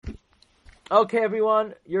Okay,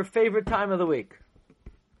 everyone, your favorite time of the week.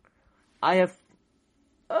 I have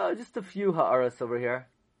just a few ha'aras over here.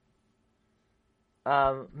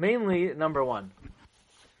 Mainly number 1.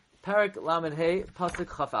 Parak Lamed Hey,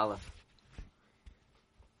 Pasuk Chaf Aleph.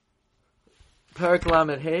 Parak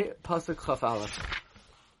Lamed Hey, Pasuk Chaf Aleph.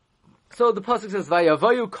 So the Pasuk says,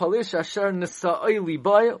 Vayavayu kolish asher nisa'oi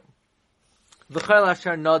libay, v'chayl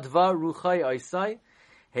asher nadva ruchai aisai,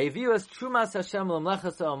 heviu es trumas Hashem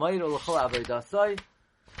l'mlechas ha'amayir u'l'chol avoidasai,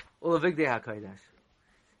 u'l'vigdei ha'kodesh.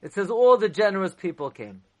 It says all the generous people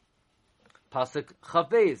came. Pasuk Chaf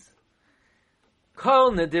Beis.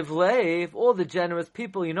 Kol nedivleiv, all the generous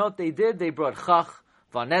people, you know what they did? They brought chach,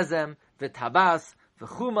 vanezem, v'tabas,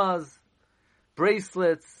 v'chumaz,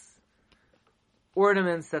 bracelets,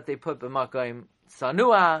 ornaments that they put b'makayim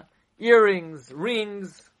sanua, earrings,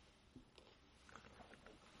 rings.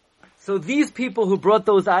 So these people who brought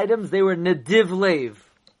those items, they were nedivleiv.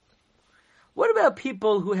 What about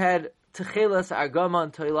people who had techelas,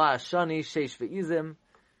 argaman, toila, ashani, sheish ve'izim?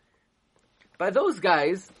 By those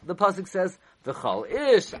guys, the pasuk says, V'chal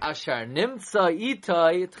ish asher nimtza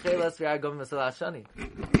itai tchelas v'argam v'sal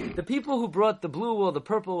ashani. The people who brought the blue wool, the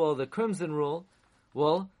purple wool, the crimson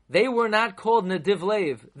wool, they were not called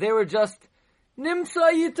nedivleiv. They were just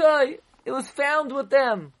nimtza itai. It was found with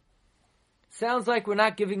them. Sounds like we're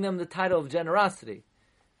not giving them the title of generosity.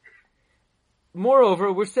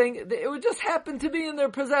 Moreover, we're saying it would just happen to be in their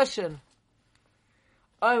possession.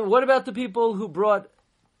 What about the people who brought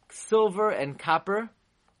silver and copper?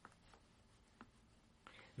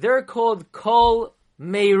 They're called kol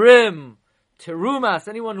meirim, terumas,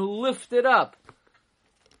 anyone who lifted up.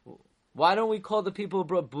 Why don't we call the people who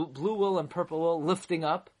brought blue wool and purple wool lifting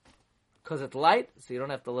up? Because it's light, so you don't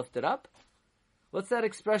have to lift it up. What's that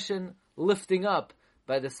expression, lifting up,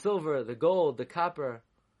 by the silver, the gold, the copper?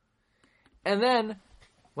 And then,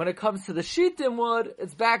 when it comes to the shittim wood,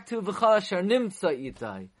 it's back to v'chal asher nimtza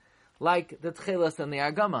itai, like the tchelas and the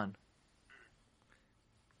argaman.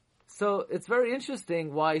 So it's very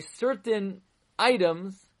interesting why certain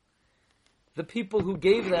items, the people who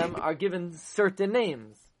gave them are given certain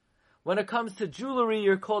names. When it comes to jewelry,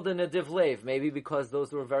 you're called a nedivleiv, maybe because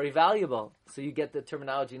those were very valuable. So you get the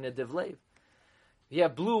terminology nedivleiv. You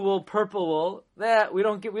have blue wool, purple wool. We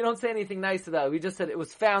don't say anything nice about it. We just said it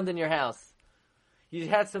was found in your house. You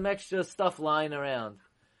had some extra stuff lying around.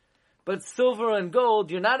 But silver and gold,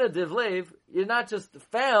 you're not a divleiv. You're not just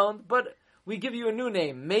found, but we give you a new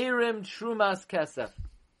name, Meirim Trumas Kesef.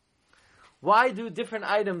 Why do different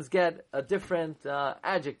items get a different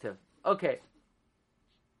adjective? Okay.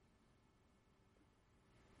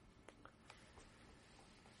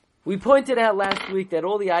 We pointed out last week that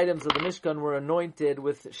all the items of the Mishkan were anointed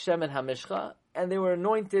with Shemen HaMishcha, and they were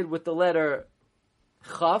anointed with the letter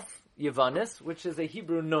Chaf, Yevanis, which is a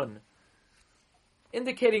Hebrew Nun,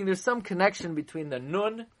 indicating there's some connection between the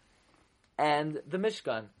Nun and the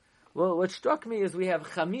Mishkan. Well, what struck me is we have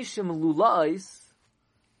Chamishim Lulais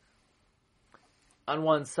on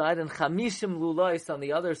one side and Chamishim Lulais on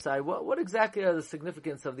the other side. What exactly are the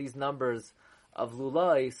significance of these numbers of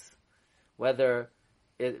Lulais? Whether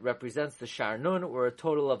it represents the Sharnun or a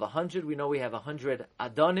total of 100. We know we have 100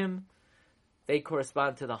 Adonim. They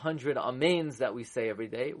correspond to the 100 Amens that we say every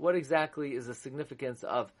day. What exactly is the significance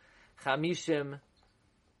of Chamishim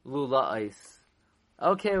Lulais?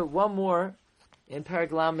 Okay, one more. In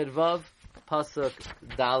Parak Lamed Vav, Pasuk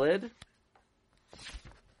Dalid.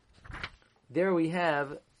 There we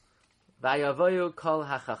have Vayavayu kol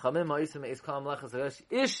hachachamim ha'isim eis kol hamlachas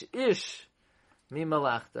ha'yosh ish mi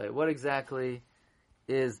malachtai. What exactly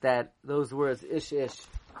is that, those words ish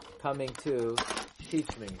coming to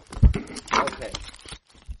teach me? Okay.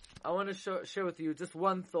 I want to share with you just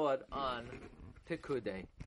one thought on Pikudei.